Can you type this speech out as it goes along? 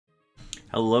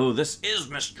Hello, this is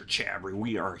MrChabry.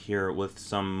 We are here with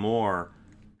some more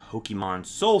Pokemon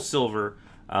Soulsilver.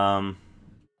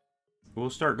 We'll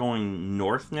start going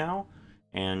north now,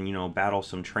 and battle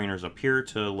some trainers up here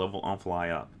to level on fly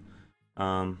up.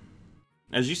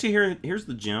 As you see here, here's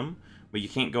the gym, but you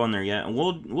can't go in there yet, and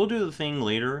we'll do the thing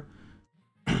later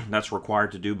that's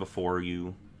required to do before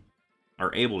you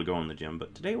are able to go in the gym.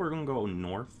 But today we're gonna go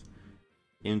north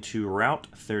into Route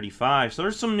 35. So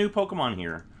there's some new Pokemon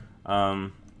here.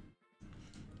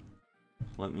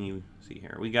 Let me see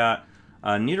here. We got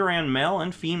Nidoran male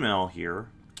and female here.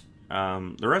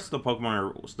 The rest of the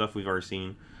Pokemon are stuff we've already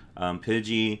seen.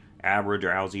 Pidgey, Abra,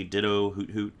 Drowsy, Ditto, Hoot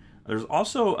Hoot. There's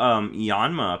also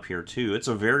Yanma up here too. It's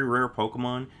a very rare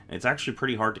Pokemon. It's actually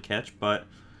pretty hard to catch, but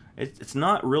it's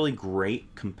not really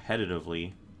great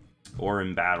competitively or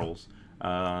in battles.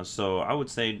 So I would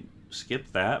say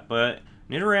skip that. But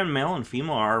Nidoran male and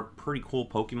female are pretty cool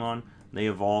Pokemon. They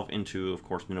evolve into, of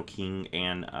course, Nidoking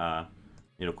and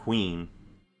Queen.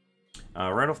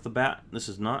 Right off the bat, this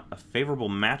is not a favorable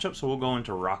matchup, so we'll go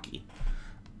into Rocky.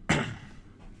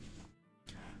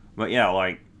 But yeah,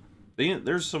 like,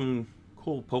 there's some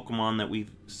cool Pokemon that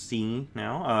we've seen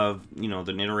now. Of the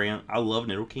Nidoran. I love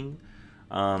Nidoking.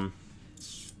 And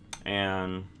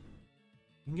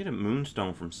you can get a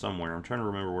Moonstone from somewhere. I'm trying to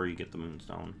remember where you get the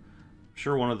Moonstone. I'm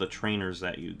sure one of the trainers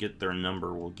that you get their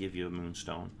number will give you a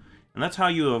Moonstone. And that's how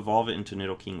you evolve it into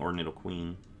Nidoking or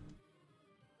Nidoqueen.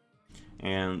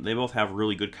 And they both have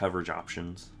really good coverage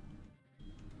options.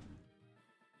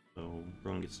 So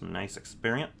we're going to get some nice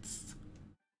experience.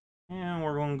 And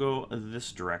we're going to go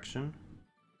this direction.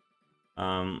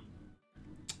 The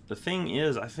thing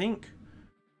is, I think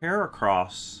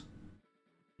Heracross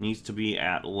needs to be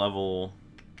at level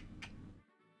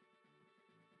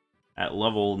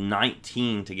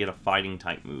 19 to get a fighting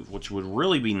type move, which would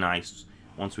really be nice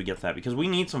once we get that, because we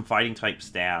need some fighting type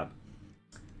stab.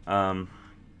 And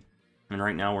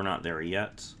right now we're not there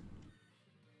yet.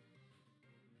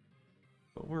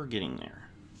 But we're getting there.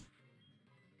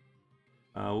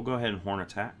 We'll go ahead and Horn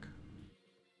Attack.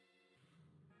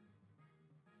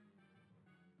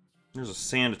 There's a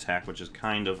Sand Attack, which is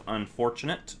kind of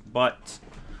unfortunate, but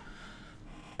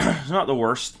it's not the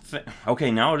worst thing.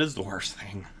 Okay, now it is the worst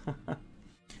thing.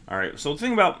 Alright, so the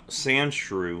thing about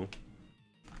Sandshrew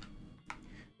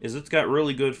is it's got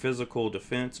really good physical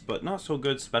defense, but not so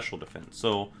good special defense.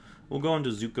 So we'll go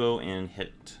into Zuko and hit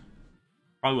it.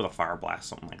 Probably with a Fire Blast,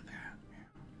 something like that.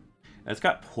 It's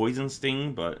got Poison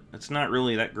Sting, but it's not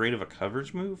really that great of a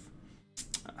coverage move.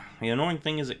 The annoying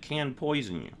thing is it can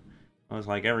poison you. It's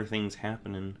like everything's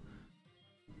happening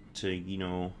to,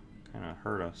 kind of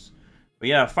hurt us. But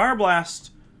yeah, Fire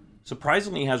Blast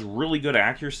surprisingly has really good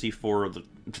accuracy for the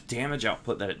damage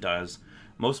output that it does.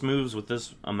 Most moves with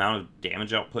this amount of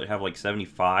damage output have like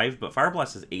 75, but Fire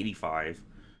Blast is 85.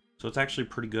 So it's actually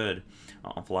pretty good.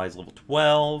 Fly's level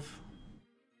 12.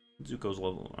 Zuko's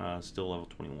still level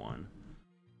 21.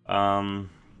 And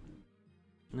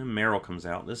then Meryl comes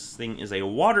out. This thing is a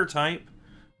water type.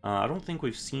 I don't think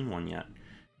we've seen one yet.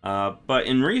 But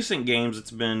in recent games, it's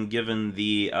been given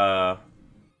the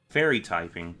fairy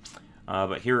typing.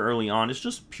 But here early on, it's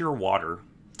just pure water.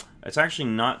 It's actually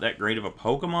not that great of a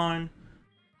Pokemon.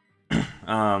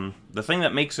 The thing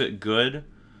that makes it good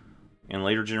in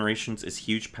later generations is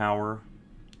huge power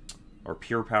or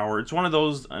pure power. It's one of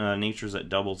those natures that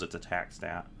doubles its attack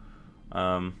stat.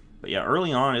 But yeah,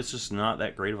 early on, it's just not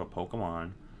that great of a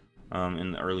Pokemon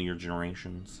in the earlier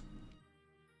generations.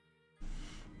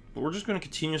 But we're just going to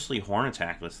continuously Horn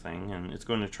Attack this thing, and it's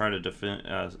going to try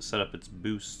to set up its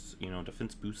boosts,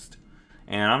 defense boost.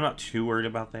 And I'm not too worried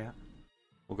about that.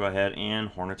 We'll go ahead and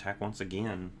Horn Attack once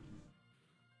again.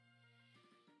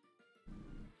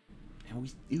 And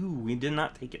we did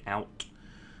not take it out.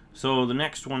 So the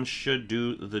next one should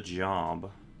do the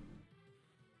job.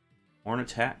 Horn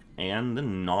Attack and the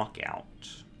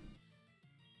Knockout.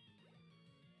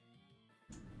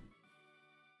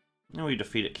 Now we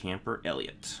defeated Camper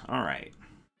Elliott. Alright.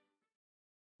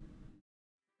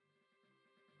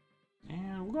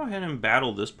 And we'll go ahead and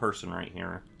battle this person right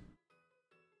here.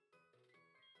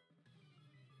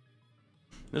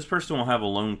 This person will have a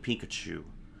lone Pikachu.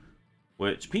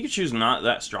 Which, Pikachu's not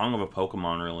that strong of a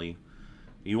Pokemon, really.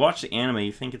 You watch the anime,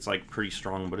 you think it's, like, pretty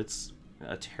strong, but it's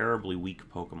a terribly weak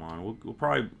Pokemon. We'll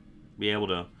probably be able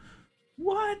to...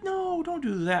 What? No, don't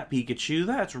do that, Pikachu.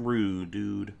 That's rude,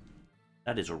 dude.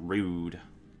 That is rude.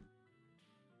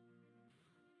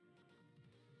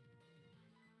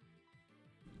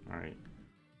 Alright.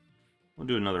 We'll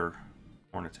do another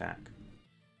Horn Attack.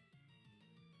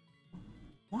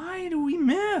 Why do we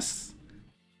miss?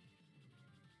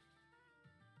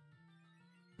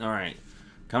 Alright.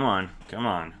 Come on, come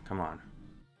on, come on.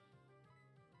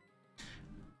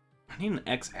 I need an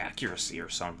X accuracy or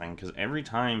something, because every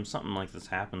time something like this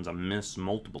happens, I miss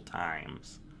multiple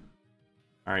times.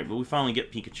 Alright, but we finally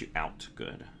get Pikachu out.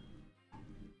 Good.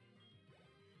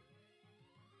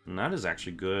 And that is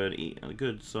actually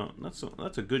good. So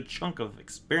that's a good chunk of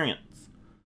experience.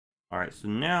 Alright, so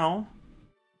now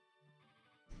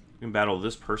we can battle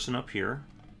this person up here.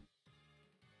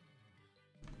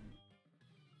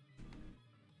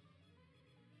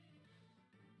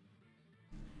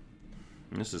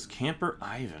 And this is Camper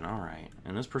Ivan, alright.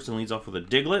 And this person leads off with a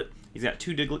Diglett. He's got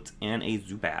 2 Diglets and a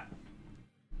Zubat.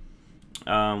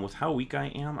 With how weak I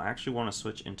am, I actually want to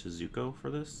switch into Zuko for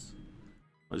this.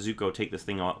 Let Zuko take this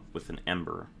thing up with an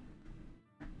Ember.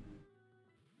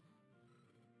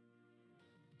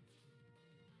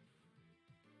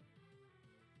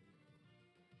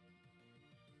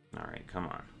 Alright, come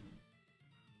on.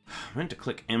 I meant to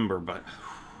click Ember, but...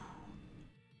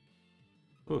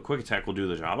 Ooh, a Quick Attack will do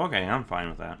the job. Okay, I'm fine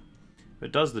with that. If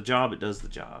it does the job, it does the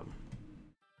job.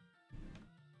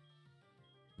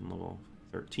 Level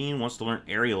 13 wants to learn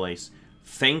Aerial Ace.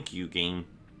 Thank you, game.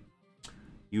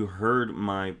 You heard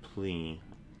my plea.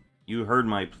 You heard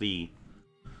my plea.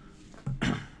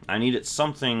 I needed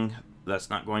something that's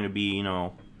not going to be, you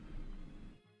know...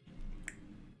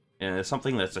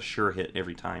 something that's a sure hit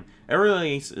every time. Aerial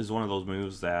Ace is one of those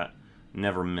moves that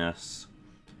never miss.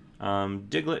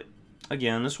 Diglett,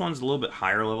 again, this one's a little bit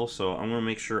higher level, so I'm going to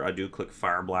make sure I do click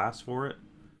Fire Blast for it.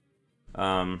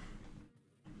 And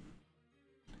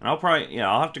I'll probably, yeah,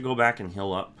 I'll have to go back and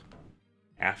heal up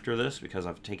after this because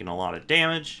I've taken a lot of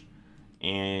damage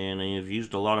and I've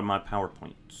used a lot of my power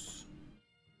points.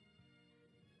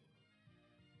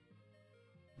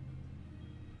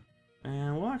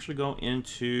 And we'll actually go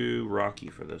into Rocky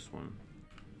for this one.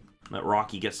 Let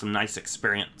Rocky get some nice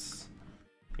experience.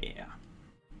 Yeah.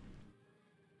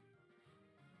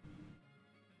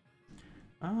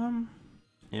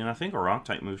 And I think a rock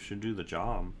type move should do the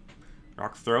job.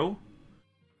 Rock Throw.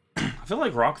 I feel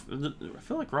like rock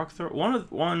throw.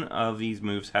 One of these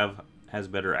moves has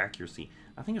better accuracy.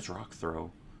 I think it's Rock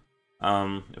Throw.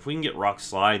 If we can get Rock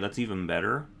Slide, that's even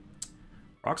better.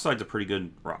 Rock Slide's a pretty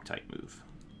good rock type move.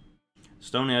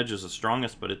 Stone Edge is the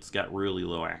strongest, but it's got really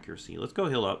low accuracy. Let's go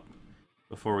heal up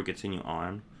before we continue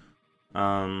on.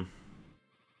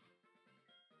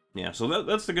 Yeah, so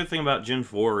that's the good thing about Gen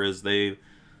 4 is they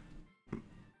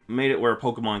made it where a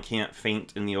Pokemon can't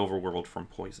faint in the overworld from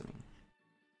poisoning.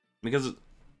 Because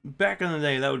back in the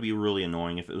day, that would be really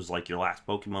annoying if it was like your last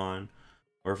Pokemon,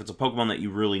 or if it's a Pokemon that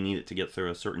you really need it to get through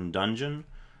a certain dungeon,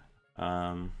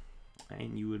 and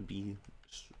you would be,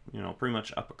 you know, pretty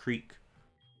much up a creek.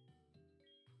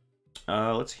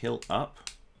 Let's heal up,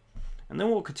 and then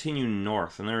we'll continue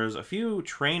north. And there's a few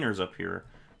trainers up here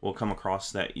we'll come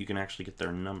across that you can actually get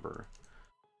their number.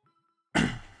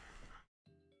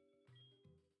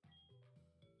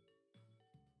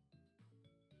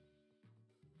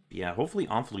 Yeah, hopefully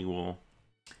Omfley will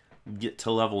get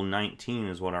to level 19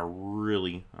 is what I'm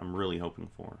really hoping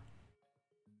for.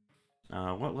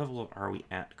 What level are we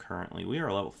at currently? We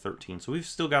are level 13, so we've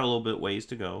still got a little bit ways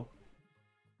to go.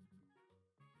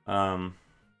 I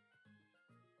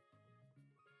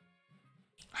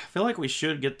feel like we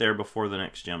should get there before the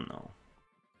next gym, though.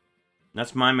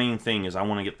 That's my main thing, is I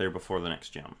want to get there before the next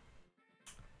gym.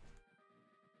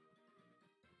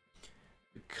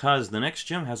 Because the next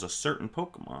gym has a certain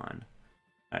Pokemon.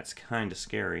 That's kind of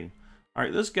scary.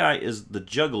 Alright, this guy is the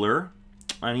Juggler.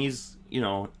 And he's, you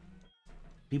know,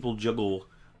 people juggle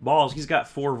balls. He's got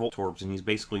 4 Voltorbs, and he's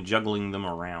basically juggling them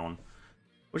around.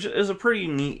 Which is a pretty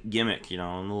neat gimmick, you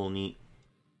know, a little neat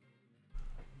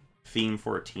theme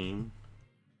for a team.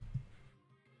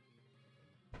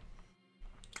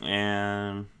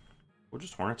 And we'll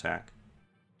just Horn Attack.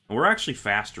 And we're actually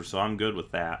faster, so I'm good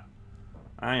with that.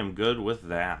 I am good with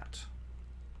that.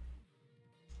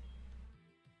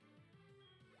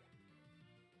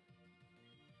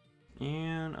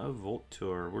 And a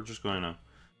Voltorb. We're just going to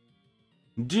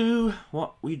do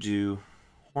what we do.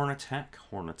 Horn Attack,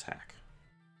 Horn Attack.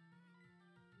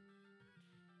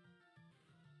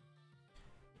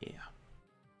 Yeah.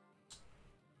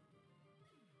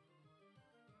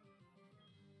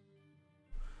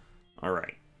 All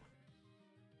right.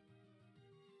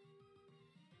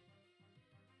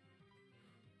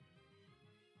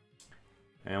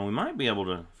 And we might be able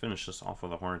to finish this off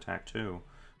with a Horn Attack, too.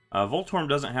 Voltorb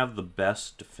doesn't have the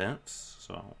best defense,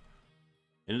 so...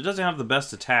 And it doesn't have the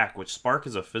best attack, which Spark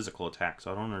is a physical attack,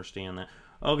 so I don't understand that.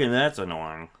 Okay, that's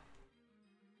annoying.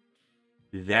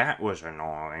 That was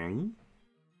annoying.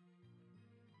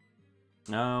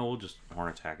 No, we'll just Horn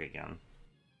Attack again.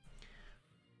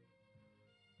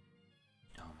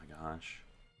 gosh.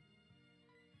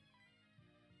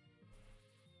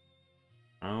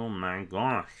 Oh my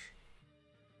gosh.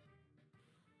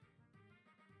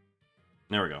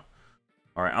 There we go.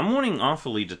 Alright, I'm wanting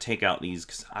awfully to take out these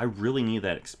because I really need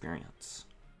that experience.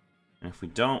 And if we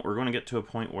don't, we're going to get to a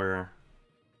point where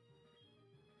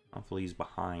awfully's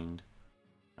behind.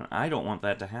 And I don't want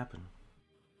that to happen.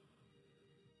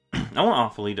 I want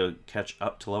awfully to catch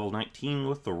up to level 19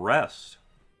 with the rest.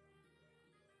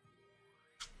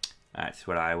 That's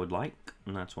what I would like,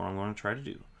 and that's what I'm going to try to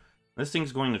do. This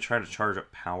thing's going to try to charge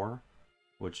up power,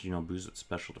 which, you know, boosts its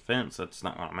special defense. That's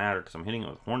not going to matter because I'm hitting it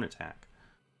with Horn Attack.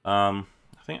 I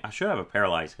think I should have a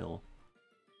Paralyze Hill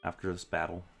after this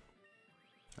battle.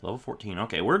 Level 14.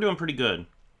 Okay, we're doing pretty good.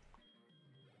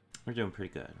 We're doing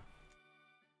pretty good.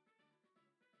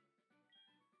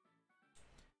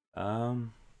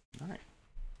 Alright.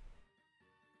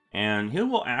 And he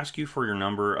will ask you for your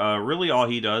number. Really all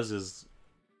he does is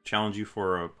challenge you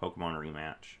for a Pokemon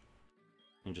rematch.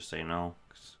 And just say no.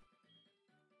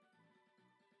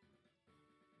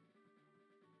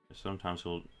 Sometimes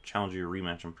he'll challenge you a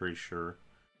rematch, I'm pretty sure.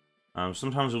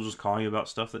 Sometimes he'll just call you about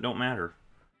stuff that don't matter.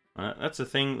 That's the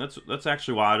thing. That's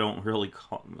actually why I don't really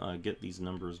get these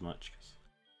numbers much.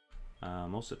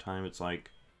 Most of the time it's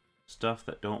like stuff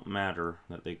that don't matter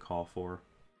that they call for.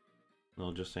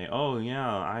 They'll just say, oh yeah,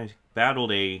 I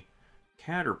battled a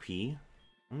Caterpie.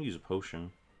 I'm gonna use a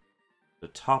potion to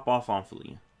top off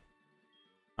Omphily.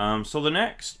 So the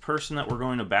next person that we're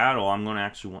going to battle, I'm going to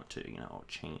actually want to, you know,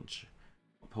 change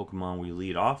what Pokemon we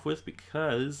lead off with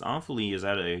because Omphily is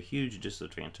at a huge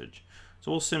disadvantage. So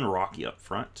we'll send Rocky up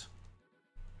front.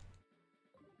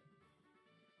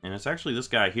 And it's actually this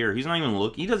guy here. He's not even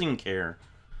looking. He doesn't even care.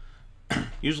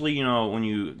 Usually, you know, when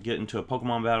you get into a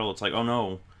Pokemon battle, it's like, oh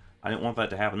no, I didn't want that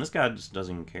to happen. This guy just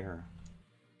doesn't even care.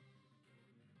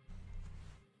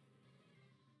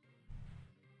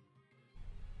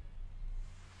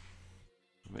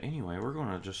 But anyway, we're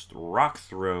going to just Rock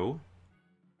Throw.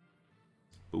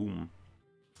 Boom.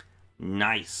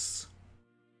 Nice.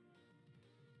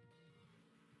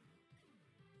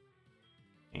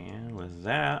 And with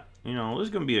that, you know, this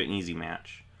is going to be an easy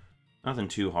match. Nothing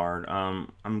too hard.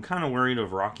 I'm kind of worried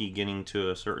of Rocky getting to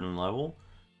a certain level,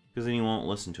 because then he won't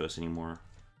listen to us anymore.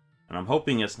 And I'm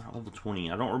hoping it's not level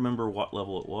 20. I don't remember what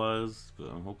level it was, but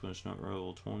I'm hoping it's not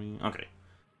level 20. Okay.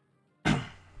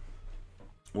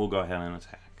 We'll go ahead and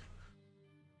attack.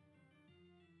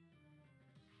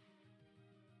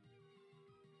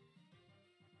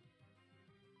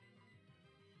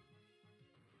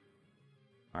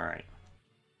 Alright.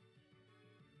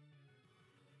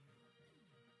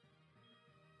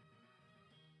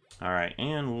 Alright,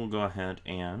 and we'll go ahead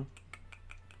and...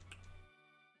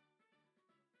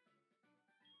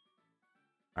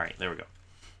 Alright, there we go.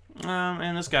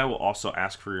 And this guy will also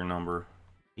ask for your number.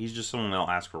 He's just someone that'll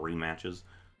ask for rematches.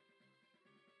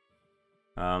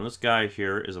 This guy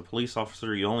here is a police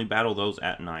officer. You only battle those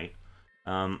at night.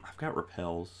 I've got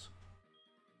repels.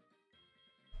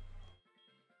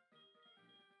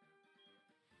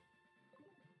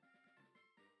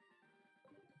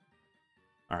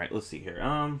 Alright, let's see here.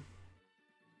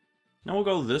 Now we'll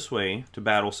go this way to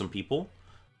battle some people.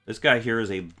 This guy here is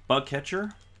a bug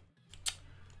catcher.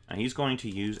 And he's going to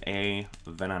use a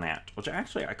Venonat, which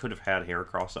actually I could have had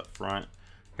Heracross up front.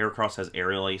 Heracross has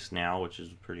Aerial Ace now, which is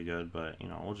pretty good, but you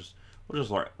know, we'll just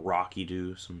let Rocky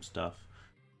do some stuff.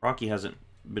 Rocky hasn't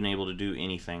been able to do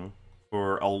anything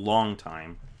for a long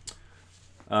time.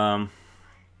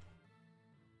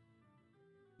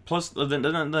 Plus,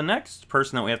 the next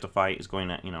person that we have to fight is going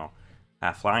to, you know,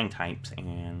 have flying types,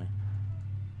 and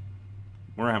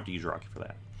we're going to have to use Rocky for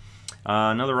that.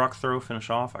 Another Rock Throw, finish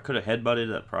off. I could have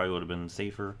headbutted, that probably would have been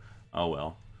safer. Oh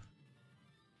well.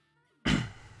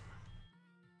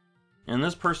 And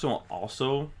this person will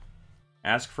also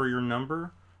ask for your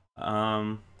number.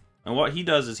 And what he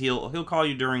does is he'll call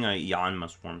you during a Yanma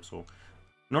storm. So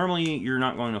normally you're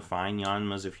not going to find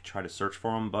Yanmas if you try to search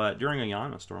for them, but during a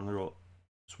Yanma storm,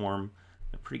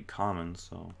 they're pretty common.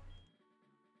 So, all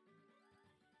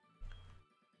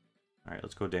right,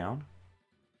 let's go down.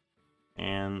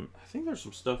 And I think there's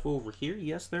some stuff over here.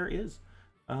 Yes, there is.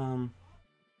 There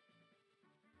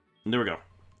we go.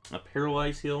 A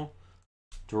Paralyze Heal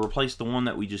to replace the one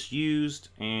that we just used.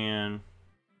 And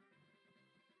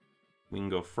we can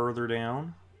go further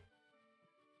down.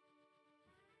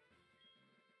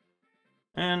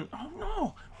 And, oh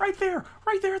no! Right there!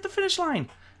 Right there at the finish line!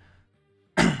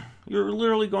 You're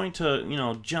literally going to, you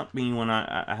know, jump me when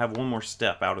I have one more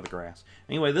step out of the grass.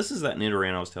 Anyway, this is that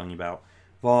Nidoran I was telling you about.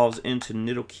 Evolves into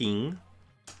Nidoking.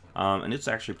 And it's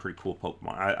actually a pretty cool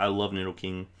Pokemon. I love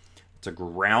Nidoking. It's a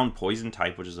ground poison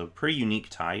type, which is a pretty unique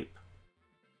type.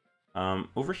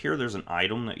 Over here, there's an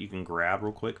item that you can grab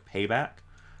real quick. Payback.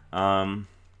 I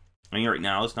mean, right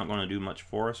now, it's not going to do much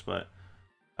for us, but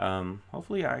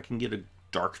hopefully I can get a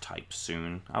dark type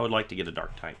soon. I would like to get a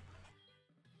dark type.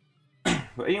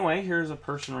 But anyway, here's a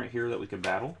person right here that we could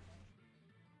battle.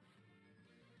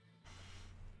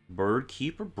 Bird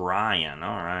Keeper Brian.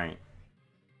 All right.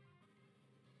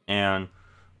 And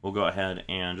we'll go ahead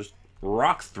and just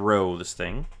rock throw this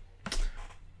thing.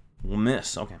 We'll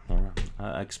miss. Okay.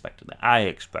 I expected that. I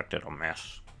expected a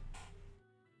miss.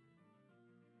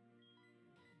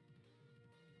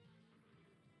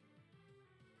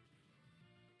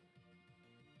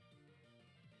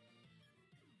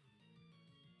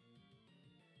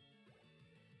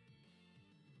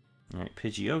 Alright,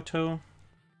 Pidgeotto.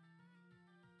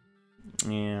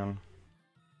 And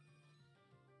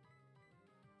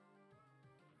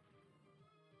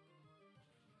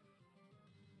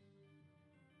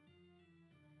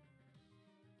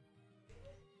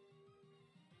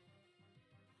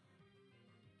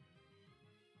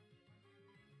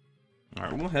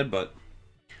alright, we'll headbutt.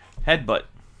 Headbutt.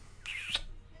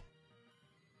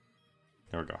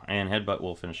 There we go. And headbutt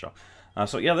will finish off.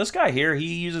 So yeah, this guy here,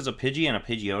 he uses a Pidgey and a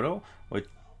Pidgeotto, with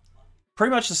pretty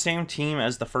much the same team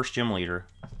as the first gym leader.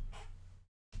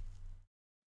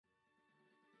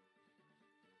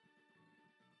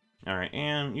 Alright,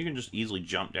 and you can just easily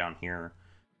jump down here,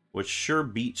 which sure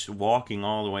beats walking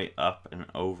all the way up and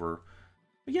over.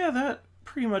 But yeah, that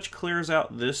pretty much clears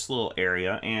out this little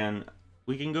area, and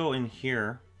we can go in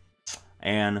here,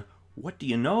 and what do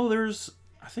you know,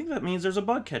 I think that means there's a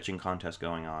bug catching contest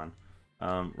going on.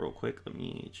 Real quick, let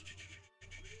me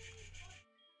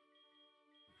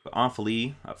put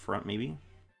Amphalie up front, maybe.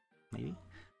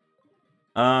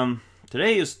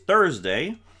 Today is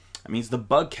Thursday. That means the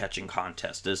bug catching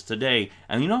contest is today.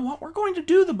 And you know what? We're going to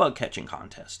do the bug catching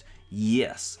contest.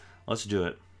 Yes, let's do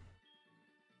it.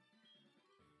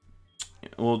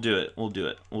 We'll do it. We'll do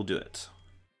it. We'll do it.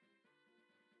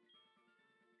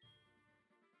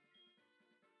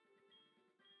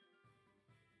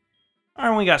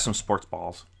 Alright, we got some sports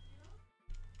balls.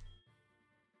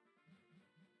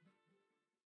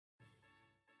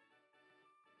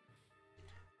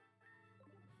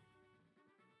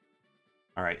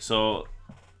 Alright, so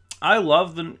I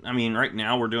love I mean, right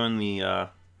now we're doing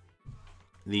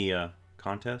the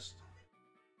contest.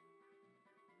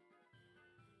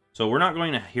 So we're not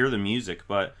going to hear the music,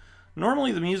 but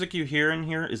normally the music you hear in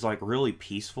here is like really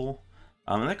peaceful.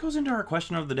 And that goes into our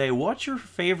question of the day. What's your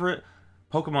favorite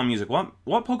Pokemon music? What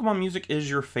Pokemon music is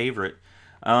your favorite?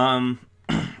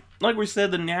 Like we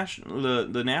said, the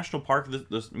national park,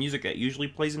 the music that usually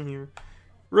plays in here,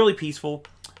 really peaceful,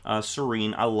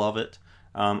 serene. I love it.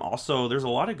 Also, there's a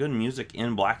lot of good music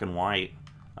in Black and White.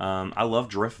 I love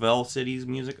Driftvale City's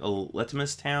music,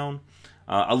 Litmus Town.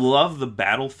 I love the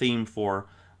battle theme for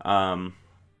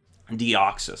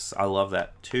Deoxys. I love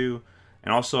that too.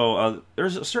 And also,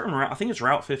 there's a certain route, I think it's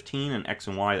Route 15 in X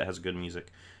and Y that has good music.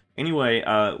 Anyway,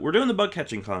 we're doing the bug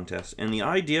catching contest, and the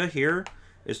idea here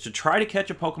is to try to catch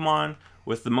a Pokemon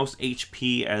with the most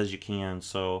HP as you can.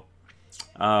 So,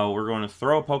 we're going to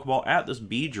throw a Pokeball at this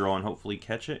Beedrill and hopefully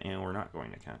catch it, and we're not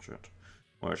going to catch it.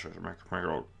 Which is make it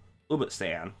a little bit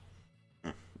sad.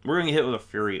 We're going to get hit with a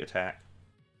Fury attack.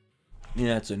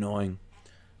 Yeah, it's annoying.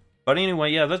 But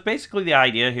anyway, yeah, that's basically the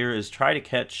idea here, is try to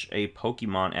catch a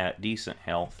Pokemon at decent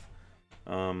health.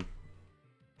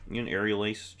 Get an Aerial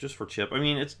Ace just for Chip. I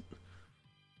mean,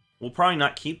 we'll probably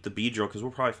not keep the Beedrill because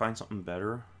we'll probably find something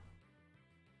better.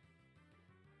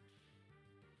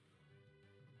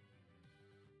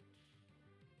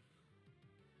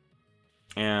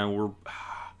 And we're...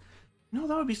 No,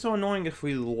 that would be so annoying if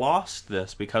we lost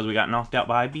this because we got knocked out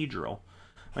by a Beedrill.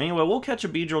 Anyway, we'll catch a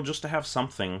Beedrill just to have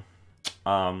something.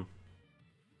 Alright,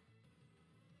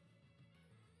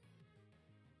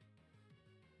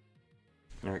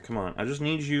 come on. I just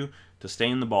need you to stay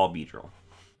in the ball, Beedrill.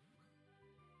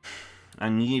 I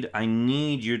need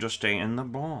you to stay in the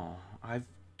ball. I've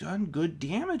done good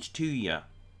damage to you.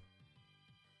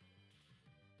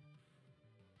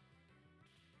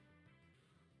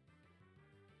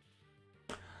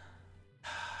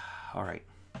 Alright.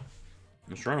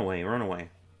 Let's run away, run away.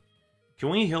 Can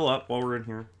we heal up while we're in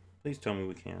here? Please tell me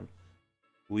we can.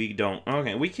 We don't.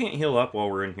 Okay, we can't heal up while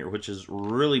we're in here, which is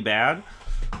really bad.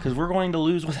 Because we're going to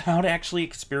lose without actually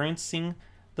experiencing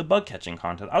the bug catching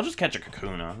contest. I'll just catch a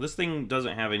Kakuna. This thing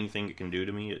doesn't have anything it can do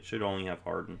to me. It should only have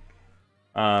Harden.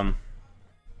 So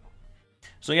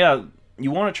yeah,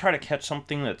 you want to try to catch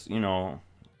something that's, you know,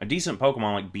 a decent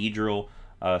Pokemon like Beedrill,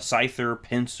 Scyther,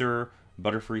 Pinsir,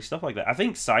 Butterfree, stuff like that. I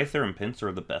think Scyther and Pinsir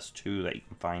are the best two that you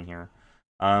can find here.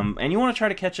 And you want to try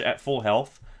to catch it at full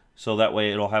health, so that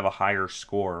way it'll have a higher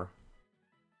score.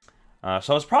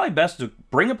 So it's probably best to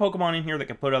bring a Pokemon in here that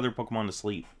can put other Pokemon to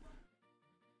sleep.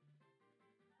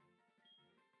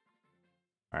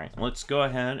 Alright, let's go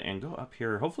ahead and go up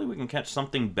here. Hopefully we can catch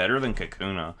something better than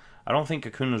Kakuna. I don't think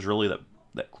Kakuna's really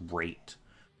that great.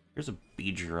 Here's a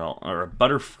Beedrill, or a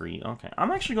Butterfree. Okay, I'm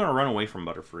actually going to run away from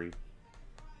Butterfree.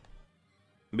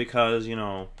 Because, you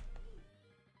know...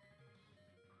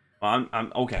 Well,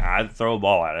 okay, I'd throw a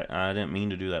ball at it. I didn't mean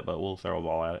to do that, but we'll throw a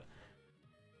ball at it.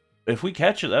 If we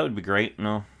catch it, that would be great.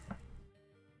 No.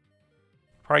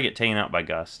 Probably get taken out by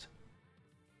Gust.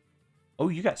 Oh,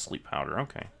 you got Sleep Powder.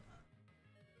 Okay.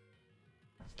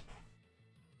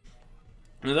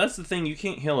 Now, that's the thing. You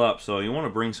can't heal up, so you want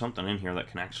to bring something in here that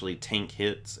can actually tank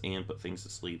hits and put things to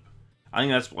sleep. I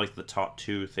think that's like the top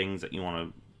two things that you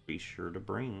want to be sure to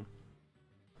bring.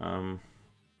 Alright,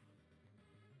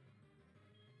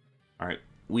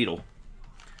 Weedle.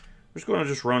 We're just going to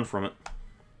just run from it.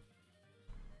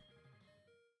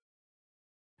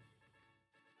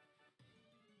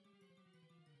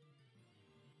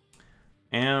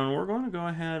 And we're going to go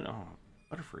ahead... Oh,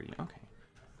 Butterfree. Okay.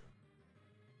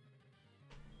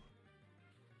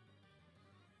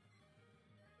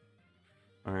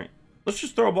 Alright. Let's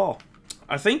just throw a ball.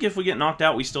 I think if we get knocked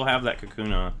out, we still have that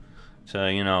Kakuna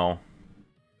to, you know,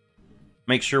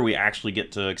 make sure we actually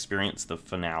get to experience the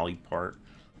finale part.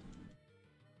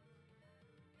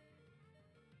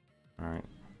 Alright.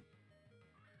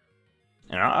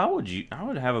 And I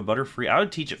would have a Butterfree. I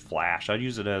would teach it Flash. I'd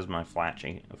use it as my Flash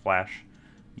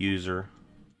user.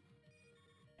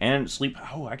 And Sleep...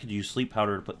 Oh, I could use Sleep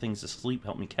Powder to put things to sleep,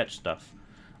 help me catch stuff.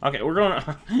 Okay, we're going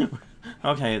to...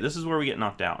 Okay, this is where we get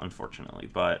knocked out, unfortunately.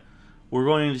 But we're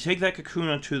going to take that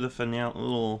Kakuna to the finale.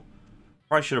 Little...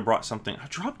 Probably should have brought something. I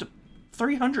dropped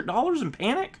 $300 in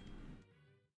Panic?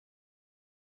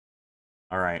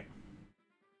 Alright.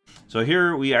 So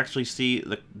here we actually see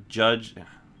the judge...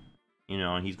 You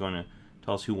know, and he's going to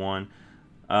tell us who won.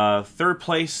 Third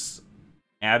place,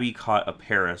 Abby caught a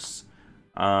Paris.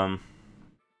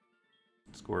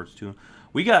 Scores 2.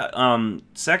 We got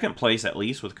second place, at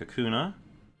least, with Kakuna.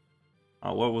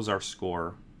 What was our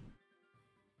score?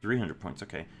 300 points,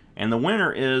 okay. And the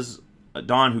winner is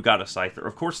Dawn, who got a Scyther.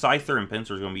 Of course, Scyther and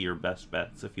Pinsir is going to be your best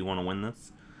bets if you want to win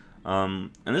this.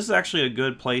 And this is actually a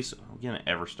good place. Again,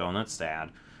 Everstone, that's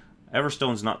sad.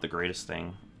 Everstone's not the greatest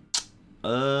thing.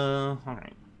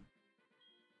 Alright.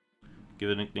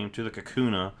 Give a nickname to the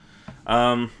Kakuna.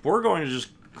 We're going to just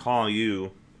call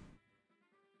you...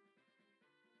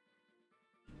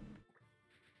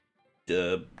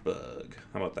 Debug.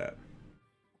 How about that?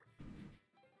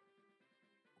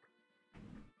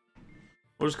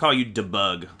 We'll just call you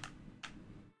Debug.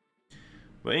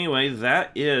 But anyway,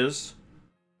 that is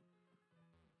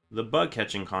the bug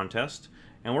catching contest.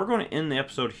 And we're going to end the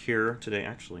episode here today,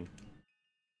 actually.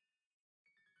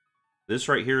 This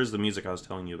right here is the music I was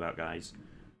telling you about, guys.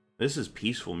 This is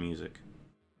peaceful music.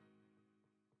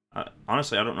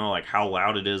 Honestly, I don't know like how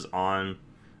loud it is on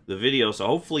the video, so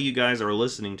hopefully you guys are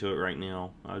listening to it right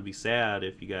now. I would be sad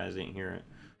if you guys didn't hear it.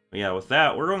 But yeah, with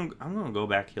that, I'm going to go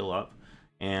back heal up,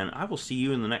 and I will see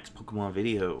you in the next Pokemon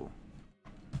video.